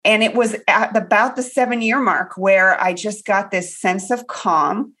And it was at about the 7-year mark where I just got this sense of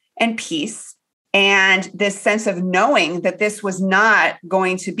calm and peace and this sense of knowing that this was not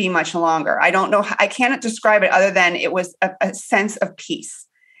going to be much longer. I don't know. I cannot describe it other than it was a sense of peace.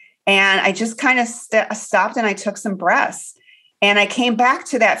 And I just kind of stopped and I took some breaths. And I came back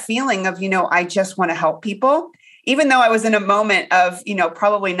to that feeling of, I just want to help people. Even though I was in a moment of,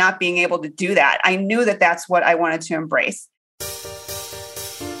 probably not being able to do that, I knew that that's what I wanted to embrace.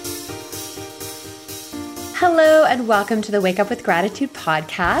 Hello, and welcome to the Wake Up with Gratitude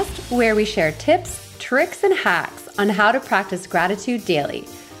podcast, where we share tips, tricks, and hacks on how to practice gratitude daily.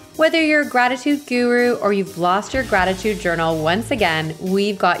 Whether you're a gratitude guru or you've lost your gratitude journal once again,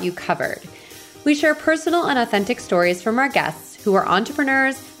 we've got you covered. We share personal and authentic stories from our guests who are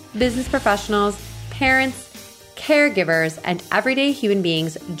entrepreneurs, business professionals, parents, caregivers, and everyday human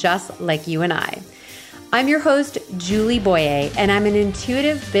beings just like you and I. I'm your host, Julie Boyer, and I'm an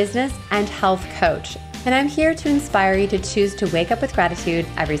intuitive business and health coach. And I'm here to inspire you to choose to wake up with gratitude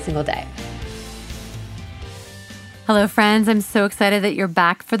every single day. Hello, friends. I'm so excited that you're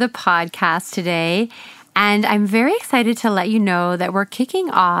back for the podcast today. And I'm very excited to let you know that we're kicking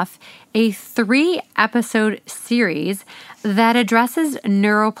off a 3-episode series that addresses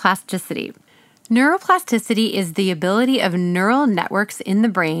neuroplasticity. Neuroplasticity is the ability of neural networks in the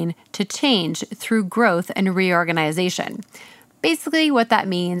brain to change through growth and reorganization. Basically, what that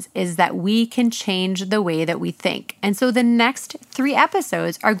means is that we can change the way that we think. And so the next 3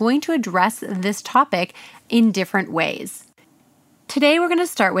 episodes are going to address this topic in different ways. Today, we're going to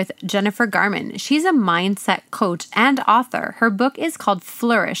start with Jennifer Garman. She's a mindset coach and author. Her book is called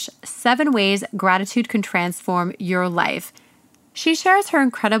Flourish: 7 Ways Gratitude Can Transform Your Life. She shares her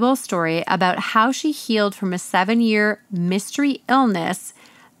incredible story about how she healed from a 7-year mystery illness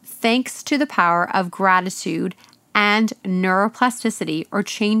thanks to the power of gratitude and neuroplasticity, or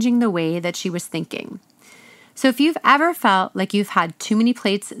changing the way that she was thinking. So if you've ever felt like you've had too many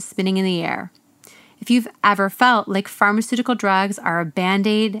plates spinning in the air, if you've ever felt like pharmaceutical drugs are a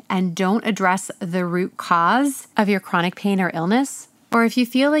band-aid and don't address the root cause of your chronic pain or illness, or if you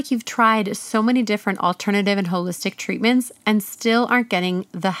feel like you've tried so many different alternative and holistic treatments and still aren't getting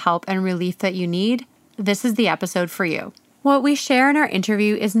the help and relief that you need, this is the episode for you. What we share in our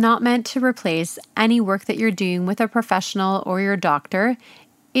interview is not meant to replace any work that you're doing with a professional or your doctor.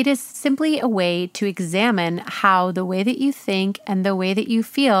 It is simply a way to examine how the way that you think and the way that you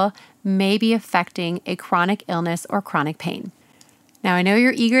feel may be affecting a chronic illness or chronic pain. Now, I know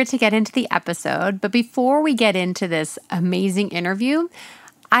you're eager to get into the episode, but before we get into this amazing interview,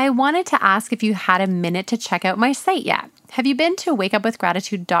 I wanted to ask if you had a minute to check out my site yet. Have you been to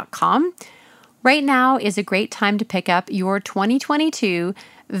wakeupwithgratitude.com? Right now is a great time to pick up your 2022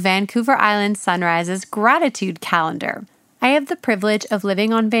 Vancouver Island Sunrises Gratitude Calendar. I have the privilege of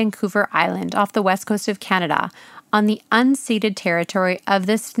living on Vancouver Island off the west coast of Canada on the unceded territory of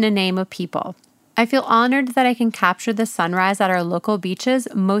the Nanaimo people. I feel honored that I can capture the sunrise at our local beaches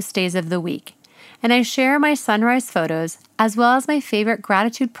most days of the week. And I share my sunrise photos as well as my favorite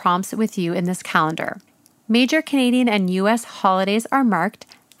gratitude prompts with you in this calendar. Major Canadian and U.S. holidays are marked,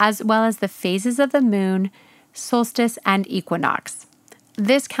 as well as the phases of the moon, solstice, and equinox.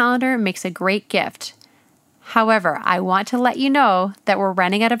 This calendar makes a great gift. However, I want to let you know that we're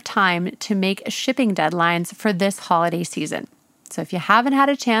running out of time to make shipping deadlines for this holiday season. So if you haven't had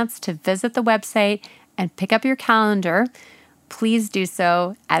a chance to visit the website and pick up your calendar, please do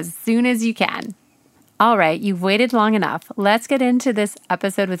so as soon as you can. All right, you've waited long enough. Let's get into this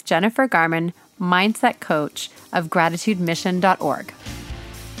episode with Jennifer Garman, mindset coach of gratitudemission.org.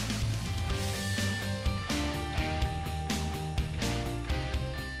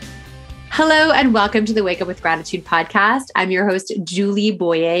 Hello and welcome to the Wake Up with Gratitude podcast. I'm your host, Julie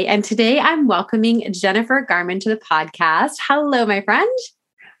Boyer, and today I'm welcoming Jennifer Garman to the podcast. Hello, my friend.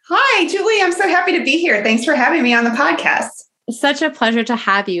 Hi, Julie. I'm so happy to be here. Thanks for having me on the podcast. Such a pleasure to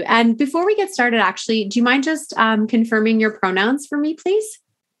have you. And before we get started, actually, do you mind just confirming your pronouns for me, please?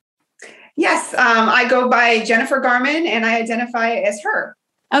 Yes, I go by Jennifer Garman and I identify as her.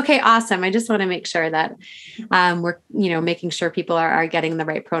 Okay, awesome. I just want to make sure that we're, making sure people are getting the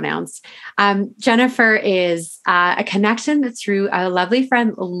right pronouns. Jennifer is a connection through a lovely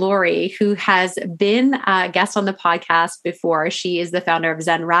friend, Lori, who has been a guest on the podcast before. She is the founder of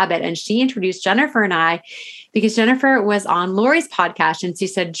Zen Rabbit, and she introduced Jennifer and I because Jennifer was on Lori's podcast, and she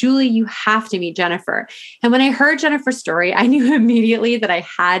said, Julie, you have to meet Jennifer. And when I heard Jennifer's story, I knew immediately that I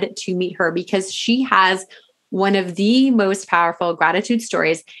had to meet her because she has one of the most powerful gratitude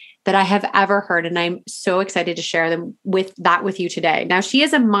stories that I have ever heard. And I'm so excited to share them with you today. Now, she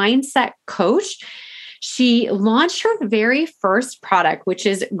is a mindset coach. She launched her very first product, which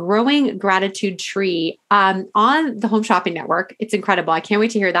is Growing Gratitude Tree, on the Home Shopping Network. It's incredible. I can't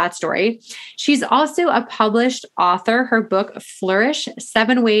wait to hear that story. She's also a published author. Her book, Flourish: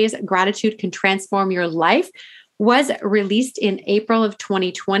 7 Ways Gratitude Can Transform Your Life, was released in April of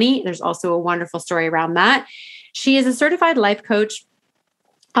 2020. There's also a wonderful story around that. She is a certified life coach,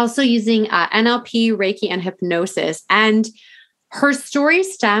 also using NLP, Reiki, and hypnosis. And her story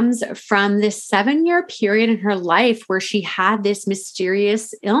stems from this 7-year period in her life where she had this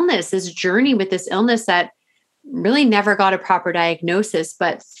mysterious illness, this journey with this illness that really never got a proper diagnosis.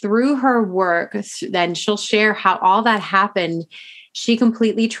 But through her work, then she'll share how all that happened. She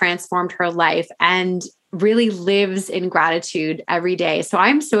completely transformed her life and really lives in gratitude every day. So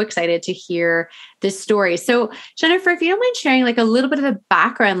I'm so excited to hear this story. So Jennifer, if you don't mind sharing like a little bit of the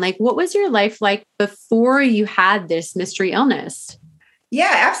background, like what was your life like before you had this mystery illness?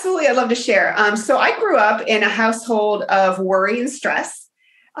 Yeah, absolutely. I'd love to share. So I grew up in a household of worry and stress.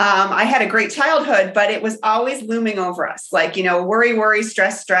 I had a great childhood, but it was always looming over us. Like, worry,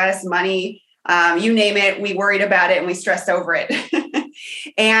 stress, money, you name it. We worried about it and we stressed over it.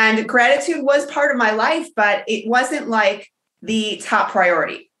 And gratitude was part of my life, but it wasn't like the top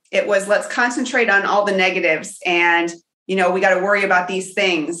priority. It was, let's concentrate on all the negatives and, we got to worry about these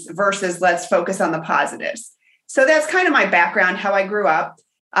things versus let's focus on the positives. So that's kind of my background, how I grew up.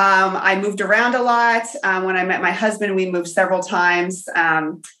 I moved around a lot. When I met my husband, we moved several times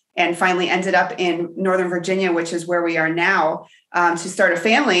and finally ended up in Northern Virginia, which is where we are now, to start a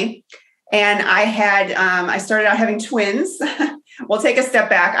family. And I started out having twins. We'll take a step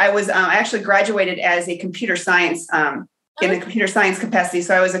back. I actually graduated as a computer science in the computer science capacity.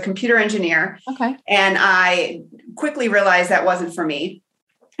 So I was a computer engineer. Okay. And I quickly realized that wasn't for me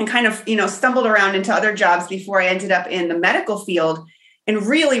and kind of, stumbled around into other jobs before I ended up in the medical field and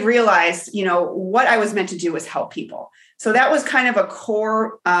really realized, what I was meant to do was help people. So that was kind of a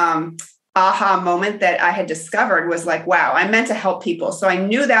core aha moment that I had discovered was like, wow, I'm meant to help people. So I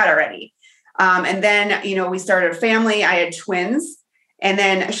knew that already. And then, we started a family. I had twins. And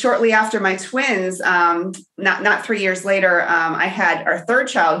then shortly after my twins, not 3 years later, I had our third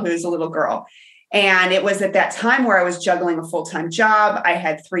child, who's a little girl. And it was at that time where I was juggling a full-time job. I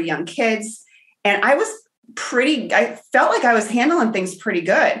had 3 young kids and I felt like I was handling things pretty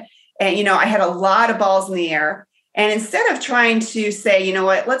good. And, I had a lot of balls in the air. And instead of trying to say, you know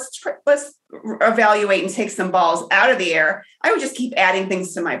what, let's evaluate and take some balls out of the air, I would just keep adding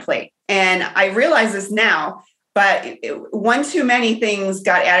things to my plate. And I realize this now, but one too many things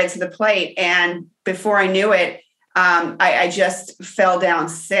got added to the plate. And before I knew it, I just fell down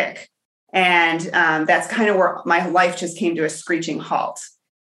sick. And that's kind of where my life just came to a screeching halt.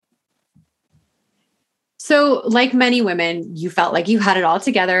 So like many women, you felt like you had it all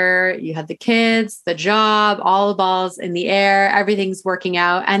together. You had the kids, the job, all the balls in the air, everything's working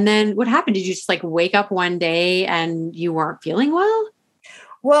out. And then what happened? Did you just like wake up one day and you weren't feeling well?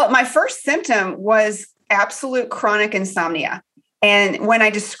 Well, my first symptom was absolute chronic insomnia. And when I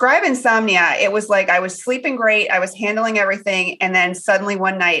describe insomnia, it was like I was sleeping great. I was handling everything. And then suddenly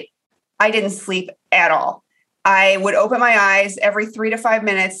one night, I didn't sleep at all. I would open my eyes every 3 to 5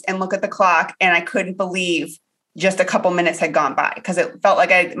 minutes and look at the clock. And I couldn't believe just a couple minutes had gone by because it felt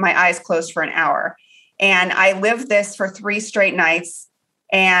like my eyes closed for an hour. And I lived this for 3 straight nights.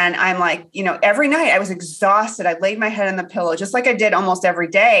 And I'm like, every night I was exhausted. I laid my head on the pillow, just like I did almost every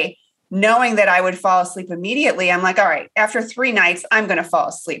day, knowing that I would fall asleep immediately. I'm like, all right, after 3 nights, I'm going to fall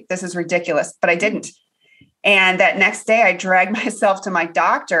asleep. This is ridiculous. But I didn't. And that next day I dragged myself to my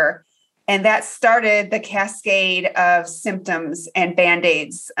doctor. And that started the cascade of symptoms and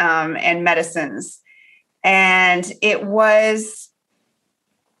Band-Aids and medicines. And it was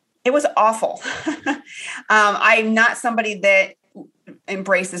awful. I'm not somebody that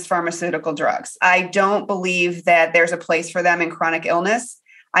embraces pharmaceutical drugs. I don't believe that there's a place for them in chronic illness.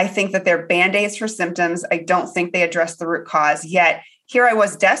 I think that they're Band-Aids for symptoms. I don't think they address the root cause. Yet here I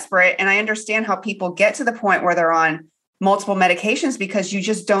was desperate, and I understand how people get to the point where they're on multiple medications because you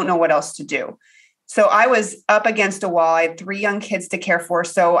just don't know what else to do. So I was up against a wall. I had 3 young kids to care for.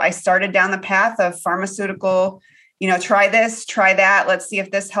 So I started down the path of pharmaceutical, try this, try that. Let's see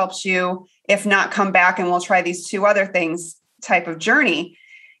if this helps you. If not, come back and we'll try these 2 other things type of journey.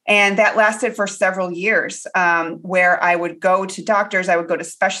 And that lasted for several years where I would go to doctors, I would go to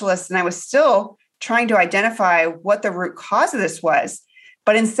specialists, and I was still trying to identify what the root cause of this was.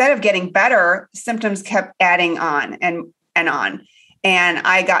 But instead of getting better, symptoms kept adding on and on. And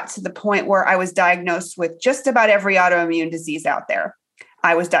I got to the point where I was diagnosed with just about every autoimmune disease out there.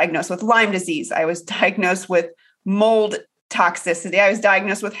 I was diagnosed with Lyme disease. I was diagnosed with mold toxicity. I was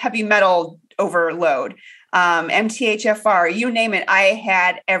diagnosed with heavy metal overload, MTHFR, you name it. I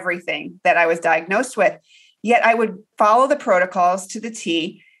had everything that I was diagnosed with. Yet I would follow the protocols to the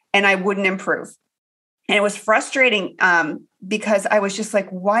T and I wouldn't improve. And it was frustrating because I was just like,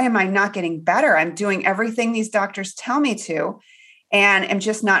 why am I not getting better? I'm doing everything these doctors tell me to, and I'm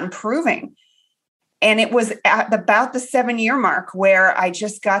just not improving. And it was at about the 7-year mark where I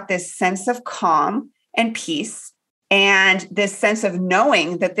just got this sense of calm and peace and this sense of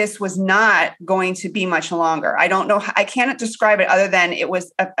knowing that this was not going to be much longer. I don't know. I cannot describe it other than it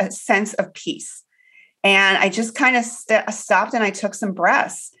was a sense of peace. And I just kind of stopped and I took some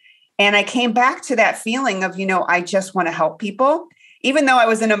breaths. And I came back to that feeling of, I just want to help people. Even though I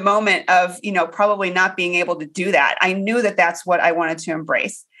was in a moment of, probably not being able to do that, I knew that that's what I wanted to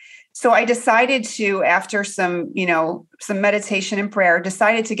embrace. So I decided to, after some meditation and prayer,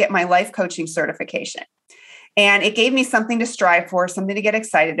 decided to get my life coaching certification. And it gave me something to strive for, something to get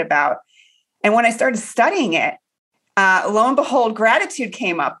excited about. And when I started studying it, lo and behold, gratitude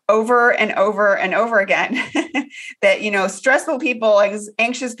came up over and over and over again. That, stressful people,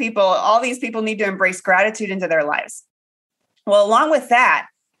 anxious people, all these people need to embrace gratitude into their lives. Well, along with that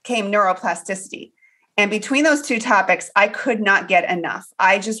came neuroplasticity. And between those two topics, I could not get enough.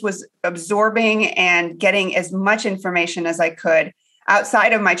 I just was absorbing and getting as much information as I could.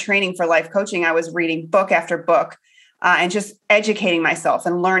 Outside of my training for life coaching, I was reading book after book and just educating myself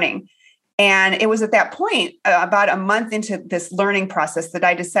and learning. And it was at that point, about a month into this learning process, that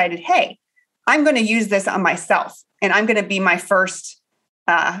I decided, hey, I'm going to use this on myself. And I'm going to be my first,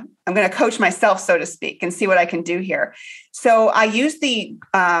 I'm going to coach myself, so to speak, and see what I can do here. So I used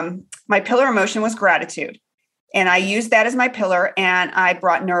my pillar emotion was gratitude. And I used that as my pillar. And I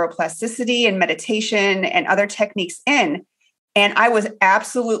brought neuroplasticity and meditation and other techniques in. And I was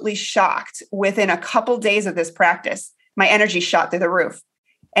absolutely shocked. Within a couple days of this practice, my energy shot through the roof.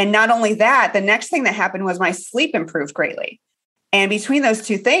 And not only that, the next thing that happened was my sleep improved greatly. And between those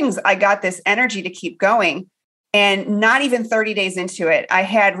two things, I got this energy to keep going. And not even 30 days into it, I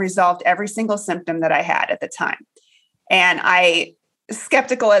had resolved every single symptom that I had at the time. And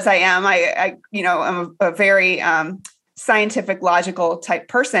skeptical as I am, I'm a very scientific, logical type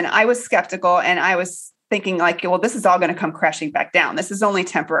person. I was skeptical and I was thinking like, well, this is all going to come crashing back down. This is only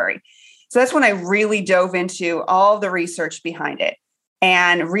temporary. So that's when I really dove into all the research behind it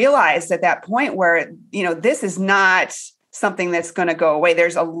and realized at that point where, this is not something that's going to go away.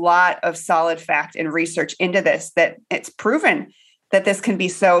 There's a lot of solid fact and research into this, that it's proven that this can be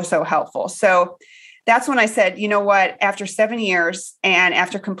so, so helpful. So that's when I said, you know what, after 7 years and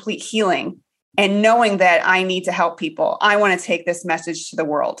after complete healing and knowing that I need to help people, I want to take this message to the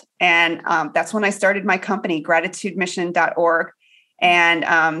world. And that's when I started my company, gratitudemission.org.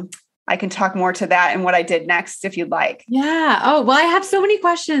 And I can talk more to that and what I did next if you'd like. Yeah. Oh, well, I have so many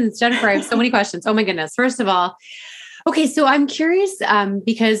questions, Jennifer. I have so many questions. Oh my goodness. First of all, okay. So I'm curious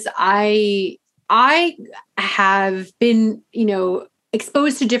because I have been,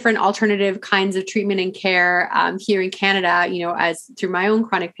 exposed to different alternative kinds of treatment and care here in Canada, as through my own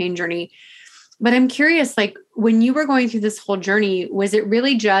chronic pain journey. But I'm curious, like when you were going through this whole journey, was it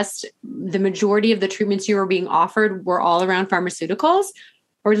really just the majority of the treatments you were being offered were all around pharmaceuticals?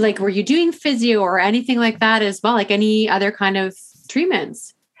 Or like, were you doing physio or anything like that as well? Like any other kind of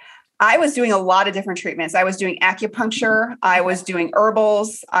treatments? I was doing a lot of different treatments. I was doing acupuncture. I was doing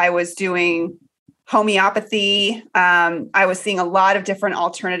herbals. I was doing homeopathy. I was seeing a lot of different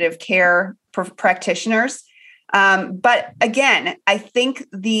alternative care practitioners. But again, I think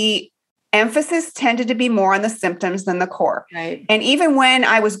the emphasis tended to be more on the symptoms than the core. Right. And even when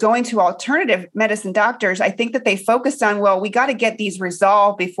I was going to alternative medicine doctors, I think that they focused on, well, we got to get these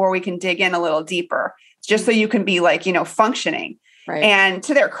resolved before we can dig in a little deeper, just so you can be like, functioning. Right. And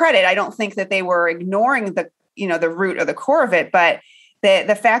to their credit, I don't think that they were ignoring the root or the core of it, but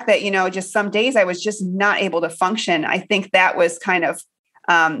the fact that, just some days I was just not able to function, I think that was kind of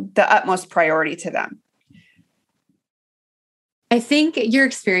the utmost priority to them. I think your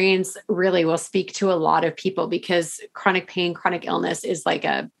experience really will speak to a lot of people because chronic pain, chronic illness is like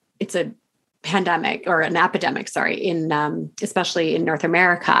it's a pandemic or an epidemic, in especially in North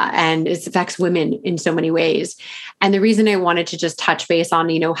America, and it affects women in so many ways. And the reason I wanted to just touch base on,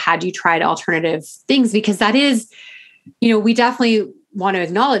 had you tried alternative things, because that is, we definitely want to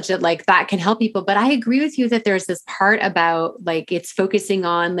acknowledge that like that can help people. But I agree with you that there's this part about like it's focusing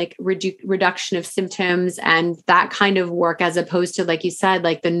on like reduction of symptoms and that kind of work, as opposed to, like you said,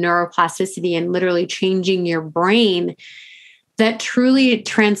 like the neuroplasticity and literally changing your brain that truly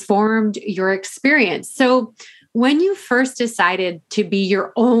transformed your experience. So when you first decided to be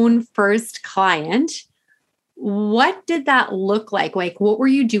your own first client, what did that look like? Like, what were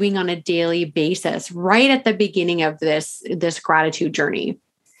you doing on a daily basis right at the beginning of this gratitude journey?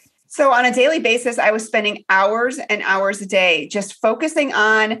 So on a daily basis, I was spending hours and hours a day just focusing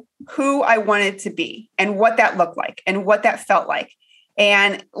on who I wanted to be and what that looked like and what that felt like.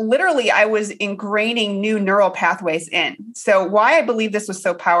 And literally, I was ingraining new neural pathways in. So why I believe this was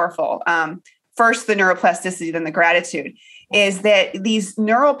so powerful, first, the neuroplasticity, then the gratitude, is that these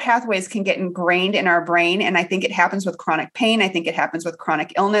neural pathways can get ingrained in our brain. And I think it happens with chronic pain. I think it happens with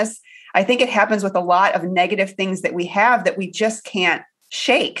chronic illness. I think it happens with a lot of negative things that we have that we just can't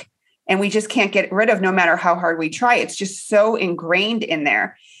shake. And we just can't get rid of no matter how hard we try. It's just so ingrained in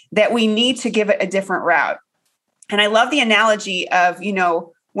there that we need to give it a different route. And I love the analogy of,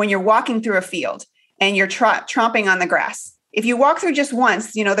 when you're walking through a field and you're tromping on the grass. If you walk through just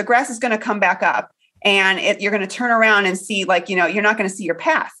once, the grass is going to come back up and you're going to turn around and see you're not going to see your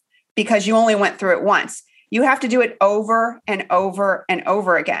path because you only went through it once. You have to do it over and over and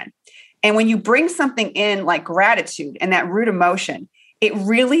over again. And when you bring something in like gratitude and that root emotion, it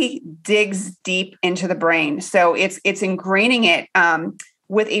really digs deep into the brain. So it's ingraining it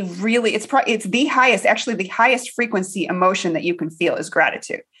with a really, it's the highest frequency emotion that you can feel is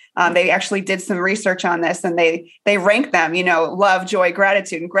gratitude. They actually did some research on this and they ranked them, love, joy,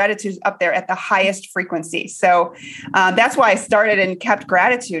 gratitude, and gratitude's up there at the highest frequency. So that's why I started and kept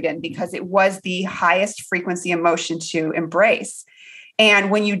gratitude in, because it was the highest frequency emotion to embrace. And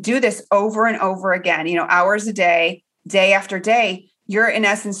when you do this over and over again, hours a day, day after day, you're in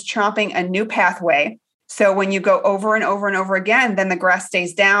essence chomping a new pathway. So when you go over and over and over again, then the grass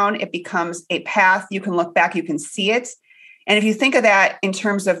stays down. It becomes a path. You can look back, you can see it. And if you think of that in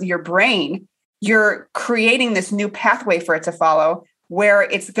terms of your brain, you're creating this new pathway for it to follow, where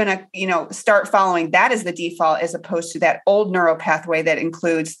it's going to, start following that as the default, as opposed to that old neural pathway that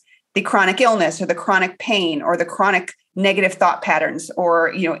includes the chronic illness or the chronic pain or the chronic negative thought patterns, or,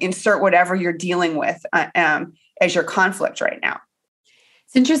 insert whatever you're dealing with as your conflict right now.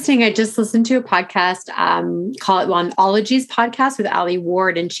 It's interesting. I just listened to a podcast, call it Oneology's podcast with Ali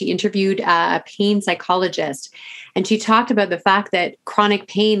Ward, and she interviewed a pain psychologist. And she talked about the fact that chronic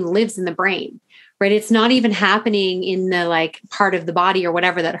pain lives in the brain, right? It's not even happening in the part of the body or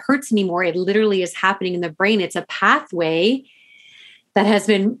whatever that hurts anymore. It literally is happening in the brain. It's a pathway that has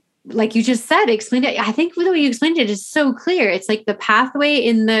been, like you just said, explained it. I think the way you explained it is so clear. It's like the pathway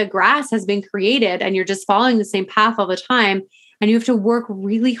in the grass has been created and you're just following the same path all the time. And you have to work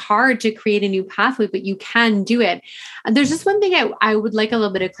really hard to create a new pathway, but you can do it. And there's just one thing I would like a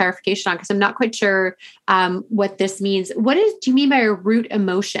little bit of clarification on, because I'm not quite sure what this means. Do you mean by a root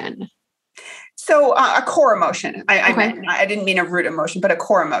emotion? So a core emotion. I didn't mean a root emotion, but a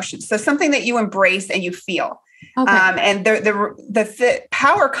core emotion. So something that you embrace and you feel. Okay. And the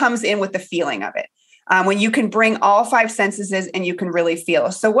power comes in with the feeling of it. When you can bring all five senses and you can really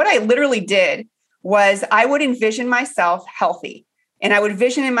feel. So what I literally did was I would envision myself healthy, and I would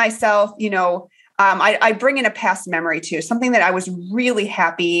envision in myself, I bring in a past memory too, something that I was really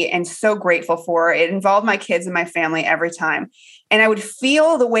happy and so grateful for. It involved my kids and my family every time. And I would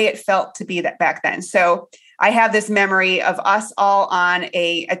feel the way it felt to be that back then. So I have this memory of us all on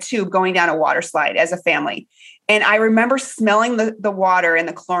a tube going down a water slide as a family. And I remember smelling the water and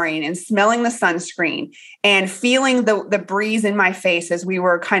the chlorine and smelling the sunscreen and feeling the breeze in my face as we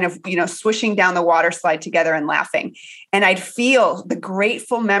were kind of, swishing down the water slide together and laughing. And I'd feel the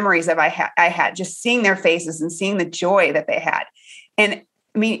grateful memories I had just seeing their faces and seeing the joy that they had. And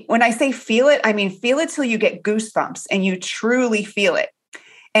I mean, when I say feel it, I mean, feel it till you get goosebumps and you truly feel it.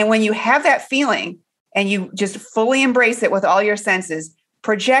 And when you have that feeling and you just fully embrace it with all your senses,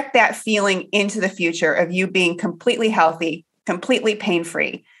 project that feeling into the future of you being completely healthy, completely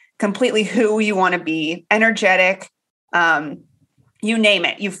pain-free, completely who you want to be, energetic, you name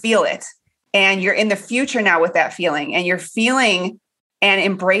it, you feel it. And you're in the future now with that feeling, and you're feeling and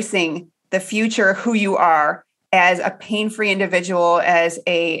embracing the future, who you are as a pain-free individual, as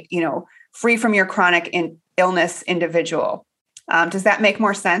a, free from your chronic illness individual. Does that make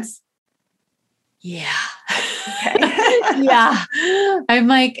more sense? Yeah. Okay. Yeah.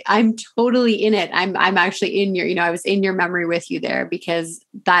 I'm totally in it. I'm actually in your, I was in your memory with you there, because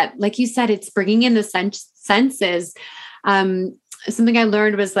that, like you said, it's bringing in the senses. Something I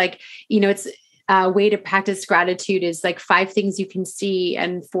learned was it's a way to practice gratitude is 5 things you can see,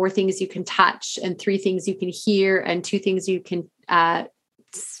 and 4 things you can touch, and 3 things you can hear, and 2 things you can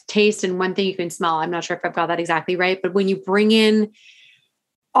taste, and 1 thing you can smell. I'm not sure if I've got that exactly right, but when you bring in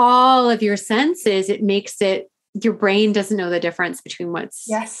all of your senses, it makes it, your brain doesn't know the difference between what's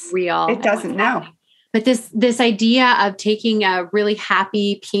real. It doesn't know. But this idea of taking a really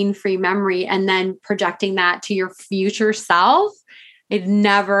happy, pain-free memory and then projecting that to your future self, I'd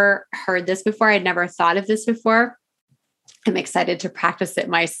never heard this before. I'd never thought of this before. I'm excited to practice it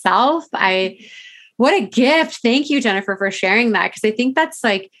myself. What a gift. Thank you, Jennifer, for sharing that. Because I think that's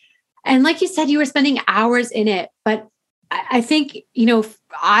and like you said, you were spending hours in it, but I think,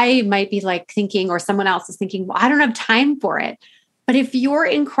 I might be thinking, or someone else is thinking, well, I don't have time for it. But if you're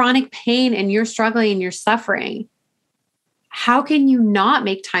in chronic pain and you're struggling and you're suffering, how can you not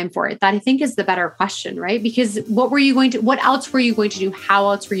make time for it? That I think is the better question, right? Because what else were you going to do? How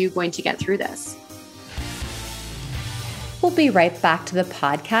else were you going to get through this? We'll be right back to the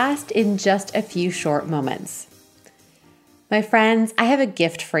podcast in just a few short moments. My friends, I have a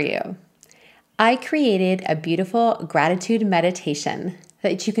gift for you. I created a beautiful gratitude meditation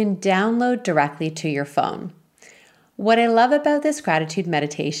that you can download directly to your phone. What I love about this gratitude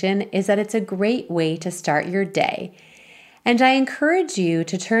meditation is that it's a great way to start your day. And I encourage you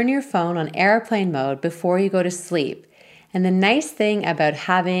to turn your phone on airplane mode before you go to sleep. And the nice thing about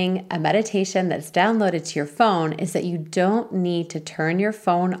having a meditation that's downloaded to your phone is that you don't need to turn your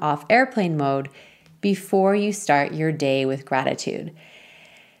phone off airplane mode before you start your day with gratitude.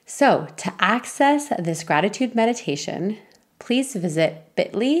 So to access this gratitude meditation, please visit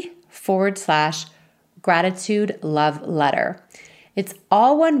bit.ly/gratitude love letter. It's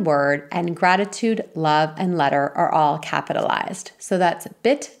all one word, and gratitude, love, and letter are all capitalized. So that's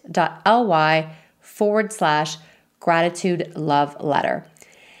bit.ly/gratitude love letter.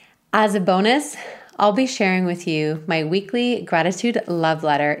 As a bonus, I'll be sharing with you my weekly gratitude love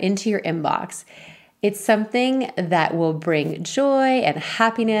letter into your inbox. It's something that will bring joy and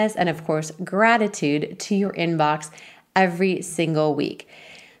happiness and, of course, gratitude to your inbox every single week.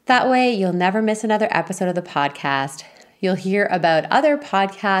 That way, you'll never miss another episode of the podcast. You'll hear about other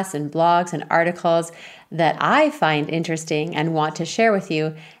podcasts and blogs and articles that I find interesting and want to share with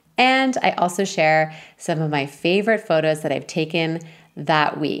you. And I also share some of my favorite photos that I've taken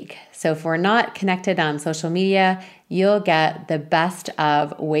that week. So if we're not connected on social media, you'll get the best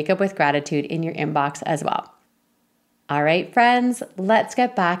of Wake Up with Gratitude in your inbox as well. All right, friends, let's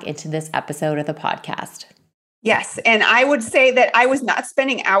get back into this episode of the podcast. Yes. And I would say that I was not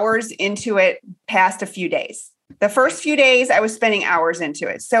spending hours into it past a few days. The first few days I was spending hours into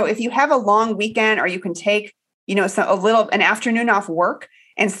it. So if you have a long weekend, or you can take, an afternoon off work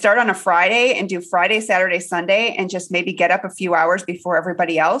and start on a Friday and do Friday, Saturday, Sunday, and just maybe get up a few hours before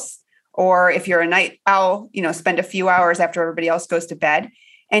everybody else. Or if you're a night owl, spend a few hours after everybody else goes to bed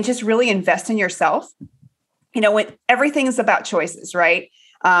and just really invest in yourself. When everything is about choices, right?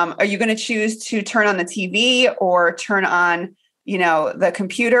 Are you going to choose to turn on the TV or turn on, the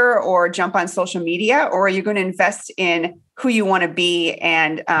computer or jump on social media? Or are you going to invest in who you want to be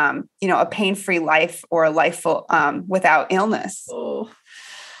and, a pain-free life, or a life full, without illness?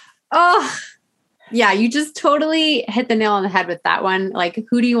 Oh, yeah. You just totally hit the nail on the head with that one.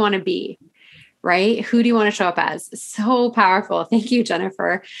 Who do you want to be? Right? Who do you want to show up as? So powerful. Thank you,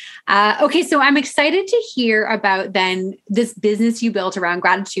 Jennifer. Okay. So I'm excited to hear about then this business you built around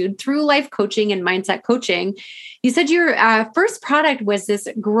gratitude through life coaching and mindset coaching. You said your first product was this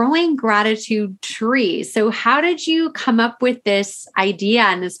growing gratitude tree. So how did you come up with this idea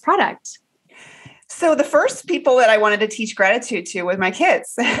and this product? So the first people that I wanted to teach gratitude to was my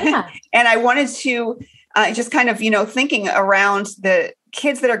kids. Yeah. And I wanted to just kind of, thinking around the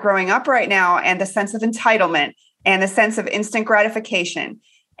kids that are growing up right now and the sense of entitlement and the sense of instant gratification.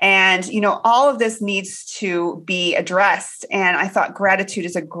 And, all of this needs to be addressed. And I thought gratitude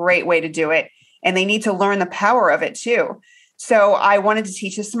is a great way to do it. And they need to learn the power of it too. So I wanted to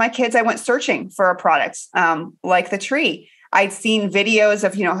teach this to my kids. I went searching for a product like the tree. I'd seen videos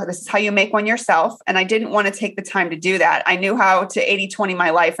of, this is how you make one yourself. And I didn't want to take the time to do that. I knew how to 80-20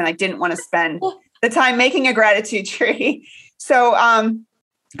 my life, and I didn't want to spend the time making a gratitude tree. So I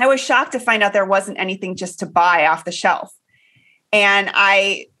was shocked to find out there wasn't anything just to buy off the shelf. And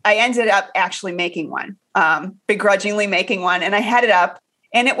I ended up actually making one, begrudgingly making one. And I had it up,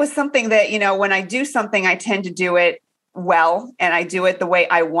 and it was something that, when I do something, I tend to do it well, and I do it the way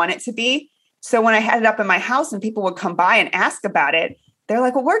I want it to be. So when I had it up in my house and people would come by and ask about it, they're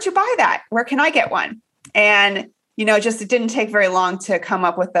like, well, where'd you buy that? Where can I get one? And, it didn't take very long to come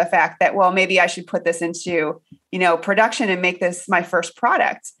up with the fact that, well, maybe I should put this into, production and make this my first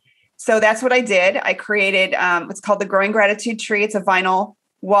product. So that's what I did. I created, it's called the Growing Gratitude Tree. It's a vinyl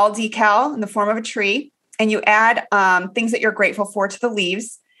wall decal in the form of a tree. And you add things that you're grateful for to the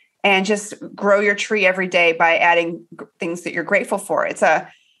leaves, and just grow your tree every day by adding things that you're grateful for. It's a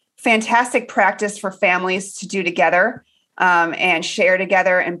fantastic practice for families to do together and share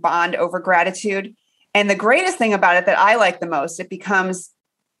together and bond over gratitude. And the greatest thing about it that I like the most, it becomes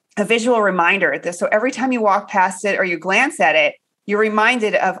a visual reminder at this. So every time you walk past it or you glance at it, you're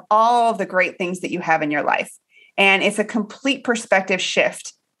reminded of all of the great things that you have in your life. And it's a complete perspective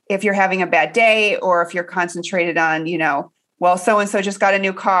shift. If you're having a bad day, or if you're concentrated on, well, so-and-so just got a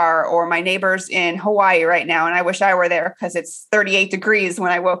new car, or my neighbor's in Hawaii right now, and I wish I were there because it's 38 degrees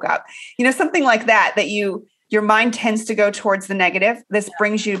when I woke up, something like that, your mind tends to go towards the negative. This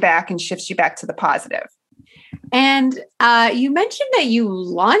brings you back and shifts you back to the positive. And you mentioned that you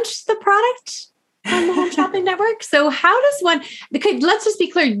launched the product on the Home Shopping Network. So how does one, because let's just be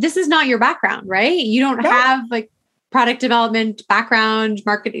clear, this is not your background, right? You don't have like product development background,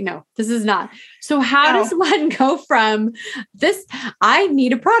 marketing. No, this is not. So how does one go from this, I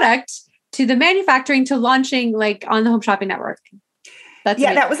need a product, to the manufacturing to launching like on the Home Shopping Network?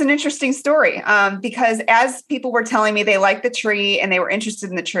 That was an interesting story because as people were telling me they liked the tree and they were interested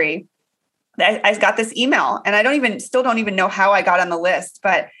in the tree, I got this email, and I still don't even know how I got on the list,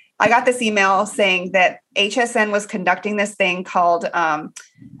 but I got this email saying that HSN was conducting this thing called, oh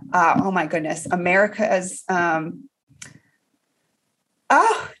my goodness, America's, now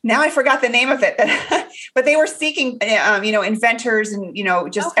I forgot the name of it, but they were seeking, inventors and,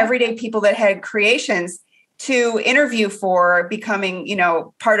 everyday people that had creations to interview for becoming,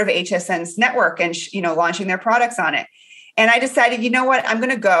 part of HSN's network and, launching their products on it. And I decided, you know what, I'm going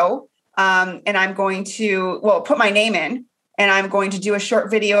to go. And I'm going to, put my name in, and I'm going to do a short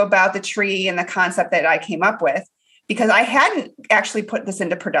video about the tree and the concept that I came up with, because I hadn't actually put this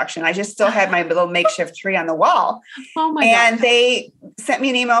into production. I just still had my little makeshift tree on the wall. Oh my God. And God. they sent me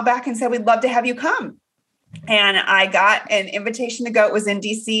an email back and said, we'd love to have you come. And I got an invitation to go. It was in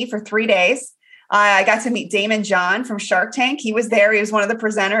DC for 3 days. I got to meet Damon John from Shark Tank. He was there. He was one of the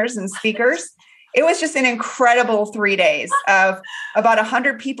presenters and speakers. It was just an incredible 3 days of about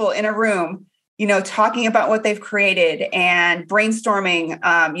 100 people in a room, talking about what they've created and brainstorming,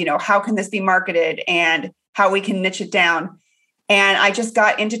 how can this be marketed and how we can niche it down. And I just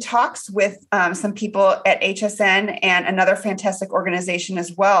got into talks with some people at HSN and another fantastic organization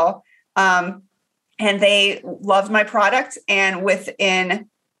as well. And they loved my product. And within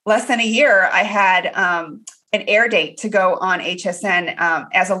less than a year, I had an air date to go on HSN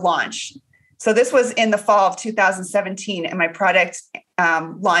as a launch. So this was in the fall of 2017, and my product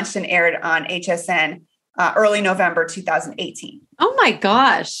launched and aired on HSN early November 2018. Oh my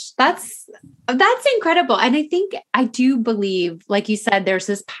gosh, that's incredible. And I do believe, like you said, there's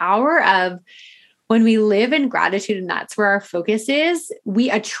this power of when we live in gratitude and that's where our focus is,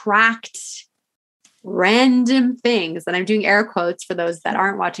 we attract random things. And I'm doing air quotes for those that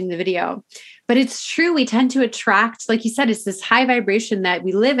aren't watching the video. But it's true. We tend to attract, like you said, it's this high vibration that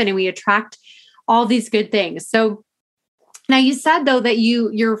we live in, and we attract all these good things. So now you said though that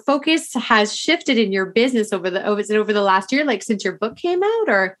your focus has shifted in your business over the last year, like since your book came out,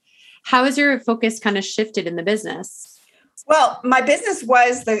 or how has your focus kind of shifted in the business? Well, my business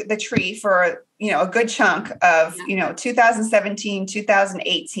was the tree for, a good chunk of, 2017,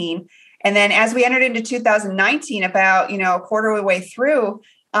 2018. And then as we entered into 2019, about, a quarter of the way through,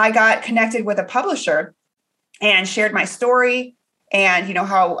 I got connected with a publisher and shared my story and,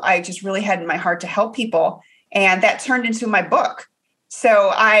 how I just really had in my heart to help people. And that turned into my book.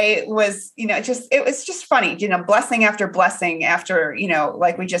 So I was, it was just funny, blessing after blessing after,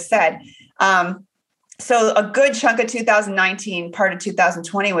 like we just said. So a good chunk of 2019, part of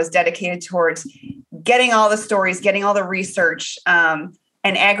 2020 was dedicated towards getting all the stories, getting all the research, and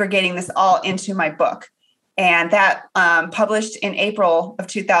aggregating this all into my book. And that published in April of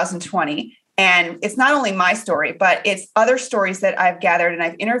 2020. And it's not only my story, but it's other stories that I've gathered, and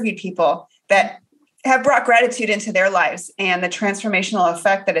I've interviewed people that have brought gratitude into their lives and the transformational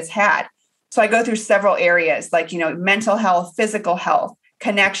effect that it's had. So I go through several areas like, mental health, physical health,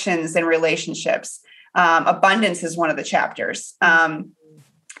 connections and relationships. Abundance is one of the chapters.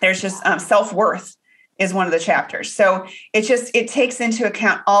 There's just self-worth is one of the chapters. So it takes into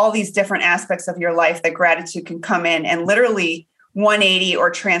account all these different aspects of your life that gratitude can come in and literally 180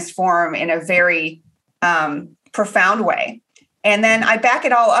 or transform in a very profound way. And then I back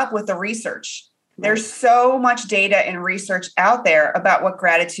it all up with the research. There's so much data and research out there about what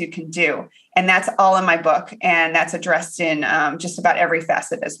gratitude can do. And that's all in my book. And that's addressed in just about every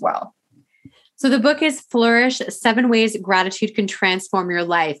facet as well. So the book is Flourish, 7 Ways Gratitude Can Transform Your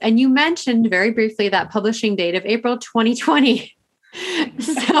Life. And you mentioned very briefly that publishing date of April 2020.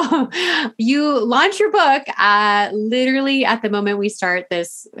 So you launch your book literally at the moment we start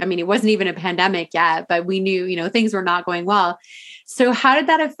this. I mean, it wasn't even a pandemic yet, but we knew, things were not going well. So how did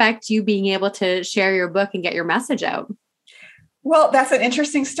that affect you being able to share your book and get your message out? Well, that's an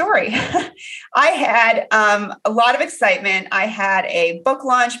interesting story. I had a lot of excitement. I had a book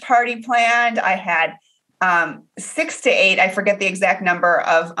launch party planned. I had 6 to 8, I forget the exact number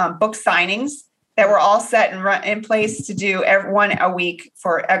of book signings that were all set and in place to do one a week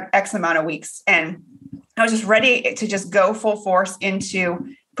for X amount of weeks. And I was just ready to just go full force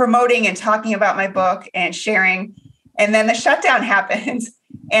into promoting and talking about my book and sharing. And then the shutdown happened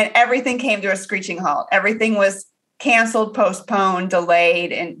and everything came to a screeching halt. Everything was canceled, postponed,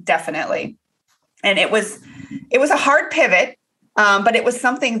 delayed, indefinitely. And it was a hard pivot, but it was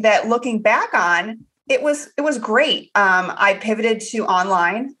something that, looking back on, it was great. I pivoted to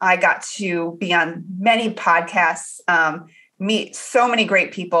online. I got to be on many podcasts, meet so many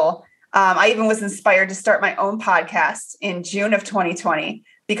great people. I even was inspired to start my own podcast in June of 2020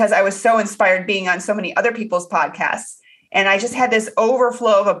 because I was so inspired being on so many other people's podcasts. And I just had this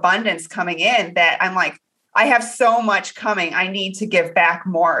overflow of abundance coming in that I'm like, I have so much coming. I need to give back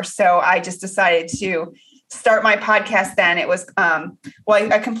more. So I just decided to start my podcast then. It was,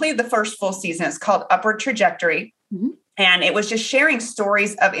 I completed the first full season. It's called Upward Trajectory. Mm-hmm. And it was just sharing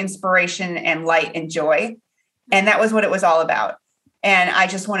stories of inspiration and light and joy. And that was what it was all about. And I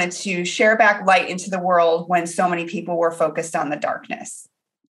just wanted to share back light into the world when so many people were focused on the darkness.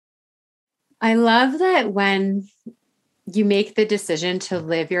 I love that when you make the decision to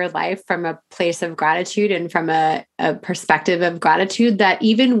live your life from a place of gratitude and from a perspective of gratitude, that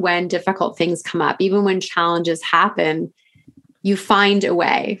even when difficult things come up, even when challenges happen, you find a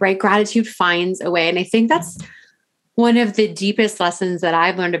way, right? Gratitude finds a way. And I think that's one of the deepest lessons that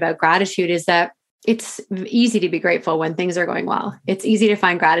I've learned about gratitude, is that it's easy to be grateful when things are going well. It's easy to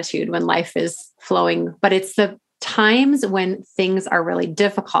find gratitude when life is flowing, but it's the times when things are really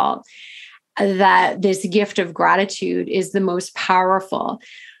difficult that this gift of gratitude is the most powerful.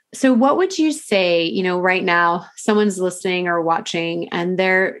 So what would you say, right now, someone's listening or watching and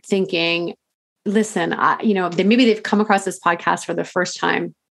they're thinking, listen, maybe they've come across this podcast for the first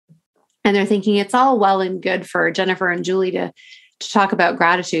time and they're thinking it's all well and good for Jennifer and Julie to talk about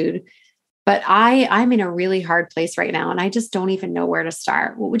gratitude, but I'm in a really hard place right now and I just don't even know where to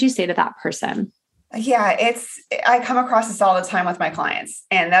start. What would you say to that person? Yeah, I come across this all the time with my clients,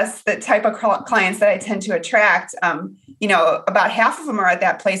 and that's the type of clients that I tend to attract. About half of them are at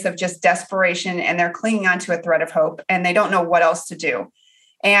that place of just desperation, and they're clinging onto a thread of hope, and they don't know what else to do.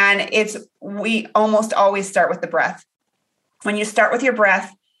 And we almost always start with the breath. When you start with your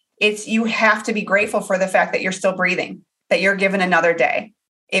breath, you have to be grateful for the fact that you're still breathing, that you're given another day.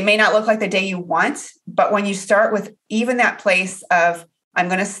 It may not look like the day you want, but when you start with even that place of, I'm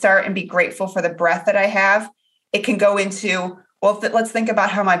going to start and be grateful for the breath that I have, it can go into, let's think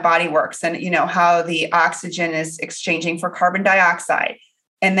about how my body works and, how the oxygen is exchanging for carbon dioxide.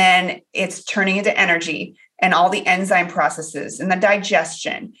 And then it's turning into energy and all the enzyme processes and the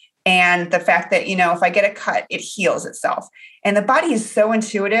digestion and the fact that, if I get a cut, it heals itself. And the body is so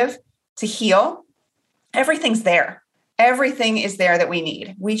intuitive to heal. Everything's there. Everything is there that we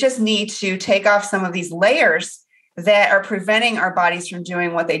need. We just need to take off some of these layers that are preventing our bodies from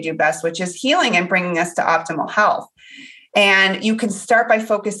doing what they do best, which is healing and bringing us to optimal health. And you can start by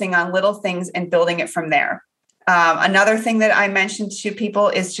focusing on little things and building it from there. Another thing that I mentioned to people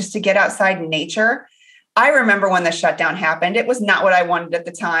is just to get outside in nature. I remember when the shutdown happened, it was not what I wanted at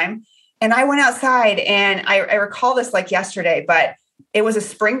the time. And I went outside, and I recall this like yesterday, but it was a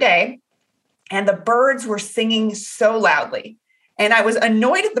spring day and the birds were singing so loudly. And I was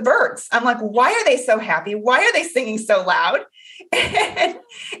annoyed at the birds. I'm like, why are they so happy? Why are they singing so loud? And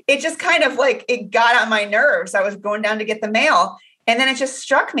it just kind of it got on my nerves. I was going down to get the mail. And then it just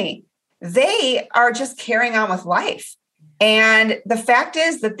struck me. They are just carrying on with life. And the fact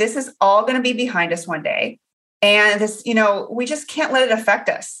is that this is all going to be behind us one day. And this, we just can't let it affect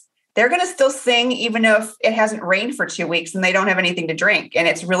us. They're going to still sing, even if it hasn't rained for 2 weeks and they don't have anything to drink. And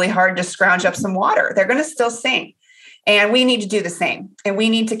it's really hard to scrounge up some water. They're going to still sing. And we need to do the same. And we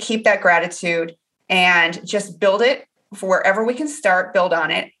need to keep that gratitude and just build it for wherever we can start, build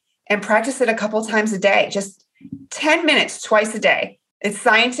on it, and practice it a couple times a day, just 10 minutes twice a day. It's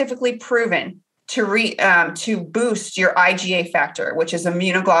scientifically proven to boost your IgA factor, which is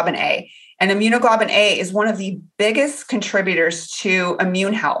immunoglobulin A. And immunoglobulin A is one of the biggest contributors to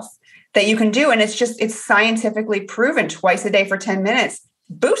immune health that you can do. And it's scientifically proven twice a day for 10 minutes,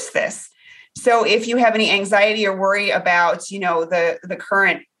 boost this. So if you have any anxiety or worry about, the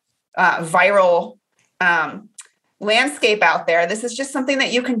current viral landscape out there, this is just something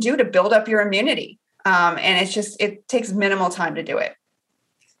that you can do to build up your immunity. And it takes minimal time to do it.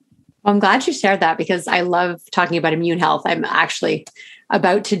 Well, I'm glad you shared that because I love talking about immune health. I'm actually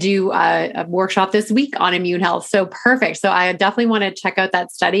about to do a workshop this week on immune health. So perfect. So I definitely want to check out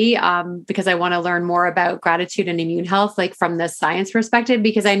that study because I want to learn more about gratitude and immune health, like from the science perspective,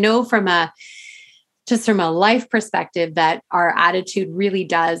 because I know from a life perspective that our attitude really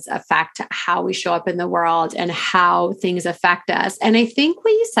does affect how we show up in the world and how things affect us. And I think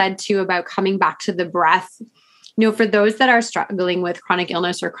what you said too about coming back to the breath, for those that are struggling with chronic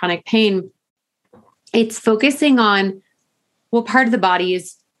illness or chronic pain, it's focusing on what part of the body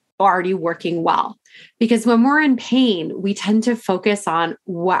is already working well. Because when we're in pain, we tend to focus on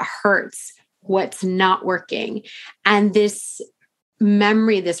what hurts, what's not working. And this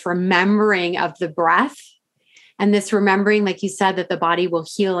remembering of the breath, and this remembering, like you said, that the body will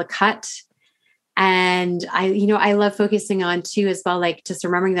heal a cut. And I love focusing on too, as well, like just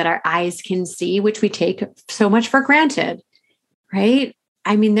remembering that our eyes can see, which we take so much for granted, right?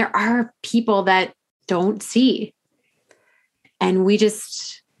 I mean, there are people that don't see, and we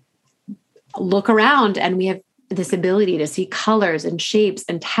just look around and we have this ability to see colors and shapes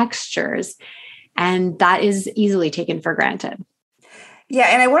and textures. And that is easily taken for granted. Yeah.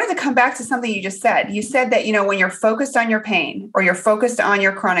 And I wanted to come back to something you just said. You said that, when you're focused on your pain or you're focused on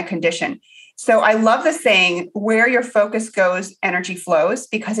your chronic condition. So I love the saying, where your focus goes, energy flows,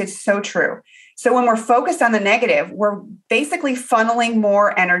 because it's so true. So when we're focused on the negative, we're basically funneling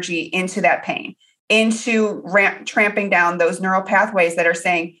more energy into that pain, into tramping down those neural pathways that are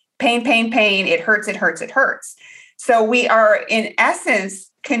saying, pain, pain, pain, it hurts, it hurts, it hurts. So we are, in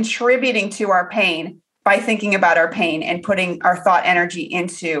essence, contributing to our pain by thinking about our pain and putting our thought energy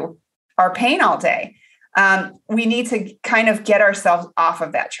into our pain all day. We need to kind of get ourselves off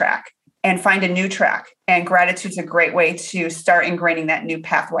of that track and find a new track. And gratitude's a great way to start ingraining that new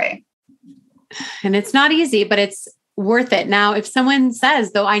pathway. And it's not easy, but it's worth it. Now, if someone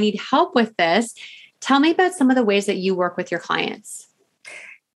says, though, I need help with this, tell me about some of the ways that you work with your clients.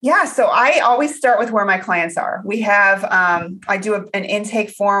 Yeah. So I always start with where my clients are. We have, I do an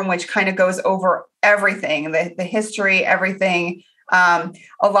intake form, which kind of goes over everything, the history, everything. A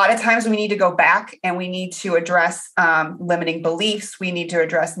lot of times we need to go back and we need to address limiting beliefs. We need to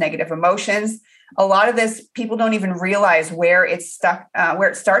address negative emotions. A lot of this, people don't even realize where it's stuck, where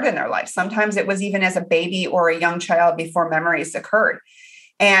it started in their life. Sometimes it was even as a baby or a young child before memories occurred.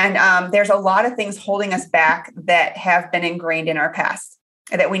 And there's a lot of things holding us back that have been ingrained in our past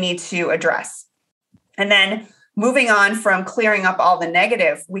that we need to address. And then moving on from clearing up all the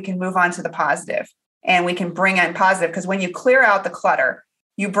negative, we can move on to the positive, and we can bring in positive, because when you clear out the clutter,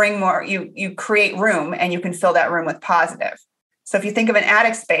 you bring more, you create room, and you can fill that room with positive. So if you think of an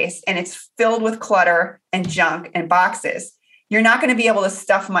attic space and it's filled with clutter and junk and boxes, you're not going to be able to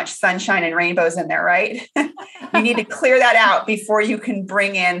stuff much sunshine and rainbows in there, right? You need to clear that out before you can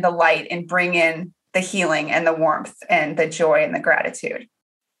bring in the light and bring in the healing and the warmth and the joy and the gratitude.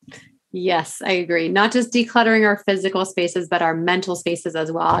 Yes, I agree. Not just decluttering our physical spaces, but our mental spaces as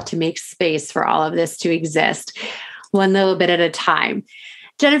well, to make space for all of this to exist one little bit at a time.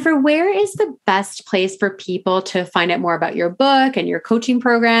 Jennifer, where is the best place for people to find out more about your book and your coaching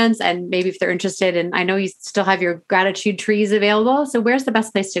programs? And maybe if they're interested, and I know you still have your gratitude trees available. So where's the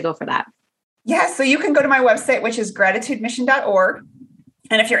best place to go for that? Yeah, so you can go to my website, which is gratitudemission.org.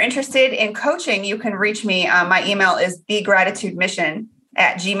 And if you're interested in coaching, you can reach me. My email is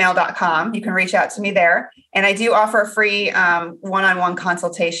thegratitudemission@gmail.com. You can reach out to me there. And I do offer a free one-on-one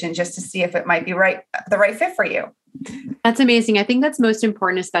consultation just to see if it might be the right fit for you. That's amazing. I think that's most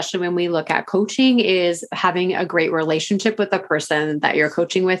important, especially when we look at coaching, is having a great relationship with the person that you're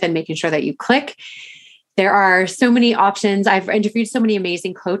coaching with and making sure that you click. There are so many options. I've interviewed so many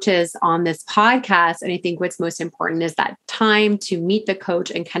amazing coaches on this podcast. And I think what's most important is that time to meet the coach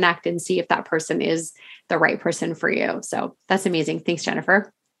and connect and see if that person is the right person for you. So that's amazing. Thanks,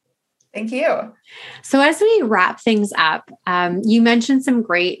 Jennifer. Thank you. So as we wrap things up, you mentioned some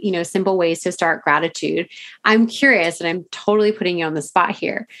great, simple ways to start gratitude. I'm curious, and I'm totally putting you on the spot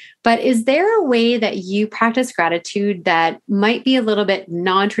here, but is there a way that you practice gratitude that might be a little bit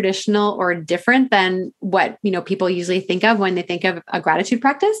non-traditional or different than what, people usually think of when they think of a gratitude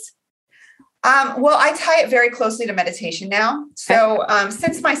practice? Well, I tie it very closely to meditation now. So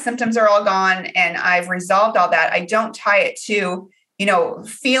since my symptoms are all gone and I've resolved all that, I don't tie it to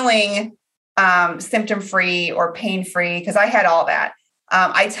feeling symptom-free or pain-free, because I had all that.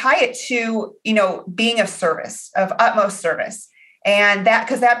 I tie it to, being of service, of utmost service. And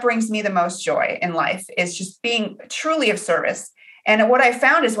because that brings me the most joy in life, is just being truly of service. And what I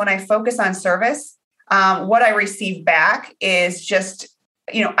found is when I focus on service, what I receive back is just,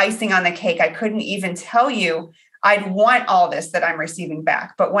 icing on the cake. I couldn't even tell you I'd want all this that I'm receiving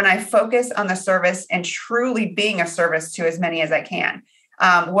back. But when I focus on the service and truly being of service to as many as I can,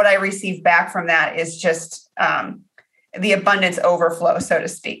 what I receive back from that is just the abundance overflow, so to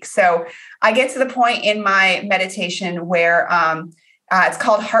speak. So I get to the point in my meditation where it's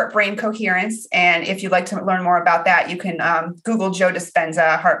called heart-brain coherence. And if you'd like to learn more about that, you can Google Joe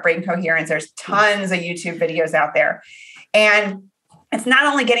Dispenza, heart-brain coherence. There's tons of YouTube videos out there. And it's not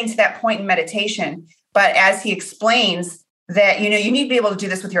only getting to that point in meditation, but as he explains that, you need to be able to do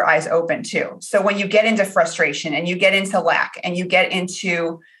this with your eyes open too. So when you get into frustration and you get into lack and you get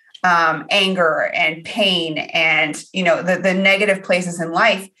into anger and pain and, the negative places in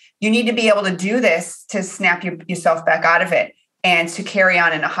life, you need to be able to do this to snap yourself back out of it and to carry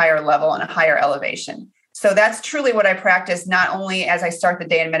on in a higher level and a higher elevation. So that's truly what I practice, not only as I start the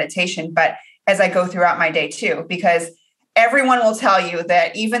day in meditation, but as I go throughout my day too, because everyone will tell you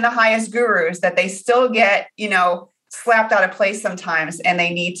that even the highest gurus, that they still get, slapped out of place sometimes, and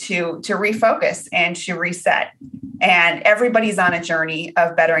they need to refocus and to reset. And everybody's on a journey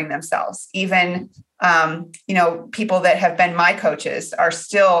of bettering themselves. Even, people that have been my coaches are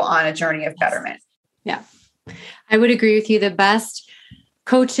still on a journey of betterment. Yeah, I would agree with you. The best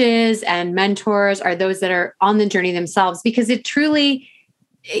coaches and mentors are those that are on the journey themselves, because it truly,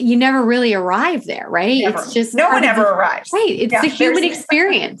 you never really arrive there, right? Never. It's just no one ever arrives. Right. It's the human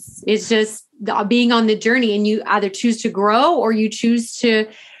experience. It's just being on the journey, and you either choose to grow or you choose to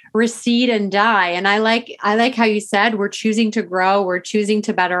recede and die. And I like how you said, we're choosing to grow, we're choosing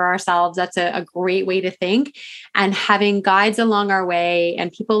to better ourselves. That's a great way to think. And having guides along our way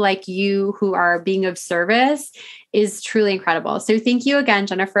and people like you who are being of service is truly incredible. So thank you again,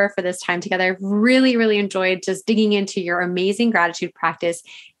 Jennifer, for this time together. I've really, really enjoyed just digging into your amazing gratitude practice.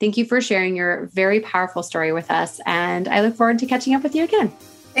 Thank you for sharing your very powerful story with us. And I look forward to catching up with you again.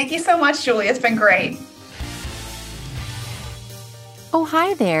 Thank you so much, Julie. It's been great. Oh,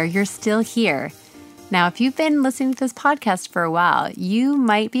 hi there. You're still here. Now, if you've been listening to this podcast for a while, you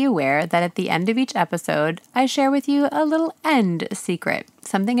might be aware that at the end of each episode, I share with you a little end secret,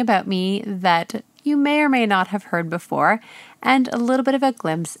 something about me that you may or may not have heard before, and a little bit of a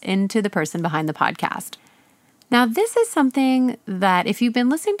glimpse into the person behind the podcast. Now, this is something that if you've been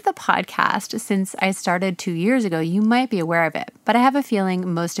listening to the podcast since I started 2 years ago, you might be aware of it, but I have a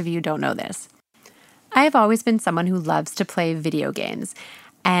feeling most of you don't know this. I have always been someone who loves to play video games.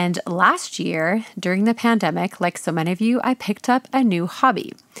 And last year, during the pandemic, like so many of you, I picked up a new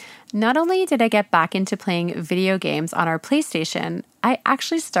hobby. Not only did I get back into playing video games on our PlayStation, I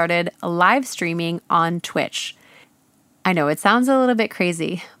actually started live streaming on Twitch. I know it sounds a little bit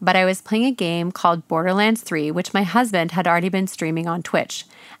crazy, but I was playing a game called Borderlands 3, which my husband had already been streaming on Twitch.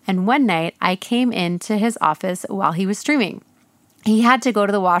 And one night, I came into his office while he was streaming. He had to go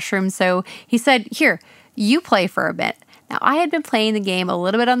to the washroom, so he said, "Here, you play for a bit." Now, I had been playing the game a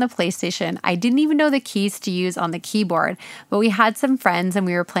little bit on the PlayStation. I didn't even know the keys to use on the keyboard, but we had some friends and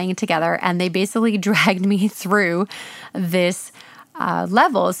we were playing together, and they basically dragged me through this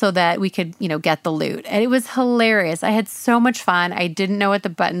level so that we could, get the loot. And it was hilarious. I had so much fun. I didn't know what the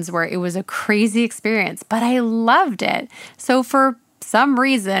buttons were. It was a crazy experience, but I loved it. So for some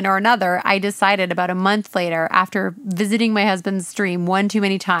reason or another, I decided about a month later, after visiting my husband's stream one too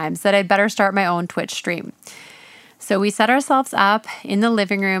many times, that I'd better start my own Twitch stream. So we set ourselves up in the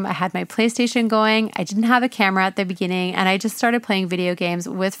living room. I had my PlayStation going. I didn't have a camera at the beginning, and I just started playing video games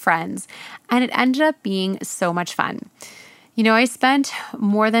with friends. And it ended up being so much fun. I spent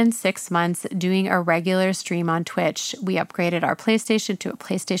more than 6 months doing a regular stream on Twitch. We upgraded our PlayStation to a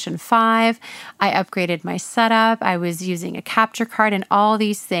PlayStation 5. I upgraded my setup. I was using a capture card and all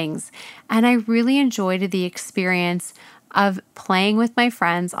these things. And I really enjoyed the experience of playing with my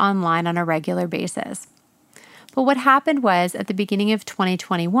friends online on a regular basis. But what happened was, at the beginning of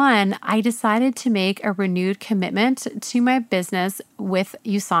 2021, I decided to make a renewed commitment to my business with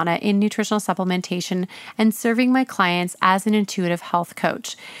USANA in nutritional supplementation and serving my clients as an intuitive health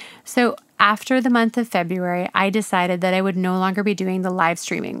coach. So after the month of February, I decided that I would no longer be doing the live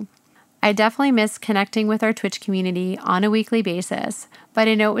streaming. I definitely miss connecting with our Twitch community on a weekly basis, but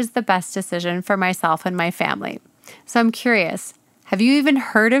I know it was the best decision for myself and my family. So I'm curious, have you even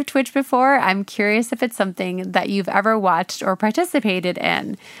heard of Twitch before? I'm curious if it's something that you've ever watched or participated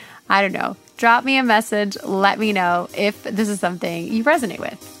in. I don't know. Drop me a message. Let me know if this is something you resonate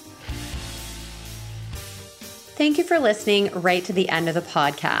with. Thank you for listening right to the end of the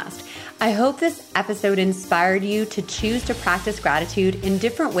podcast. I hope this episode inspired you to choose to practice gratitude in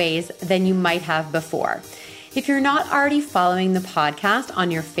different ways than you might have before. If you're not already following the podcast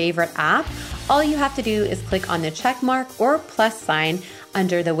on your favorite app, all you have to do is click on the check mark or plus sign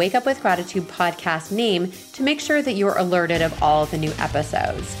under the Wake Up with Gratitude podcast name to make sure that you're alerted of all the new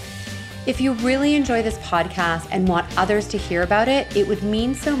episodes. If you really enjoy this podcast and want others to hear about it, it would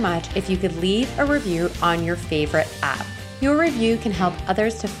mean so much if you could leave a review on your favorite app. Your review can help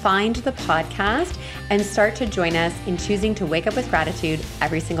others to find the podcast and start to join us in choosing to wake up with gratitude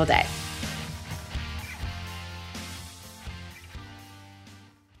every single day.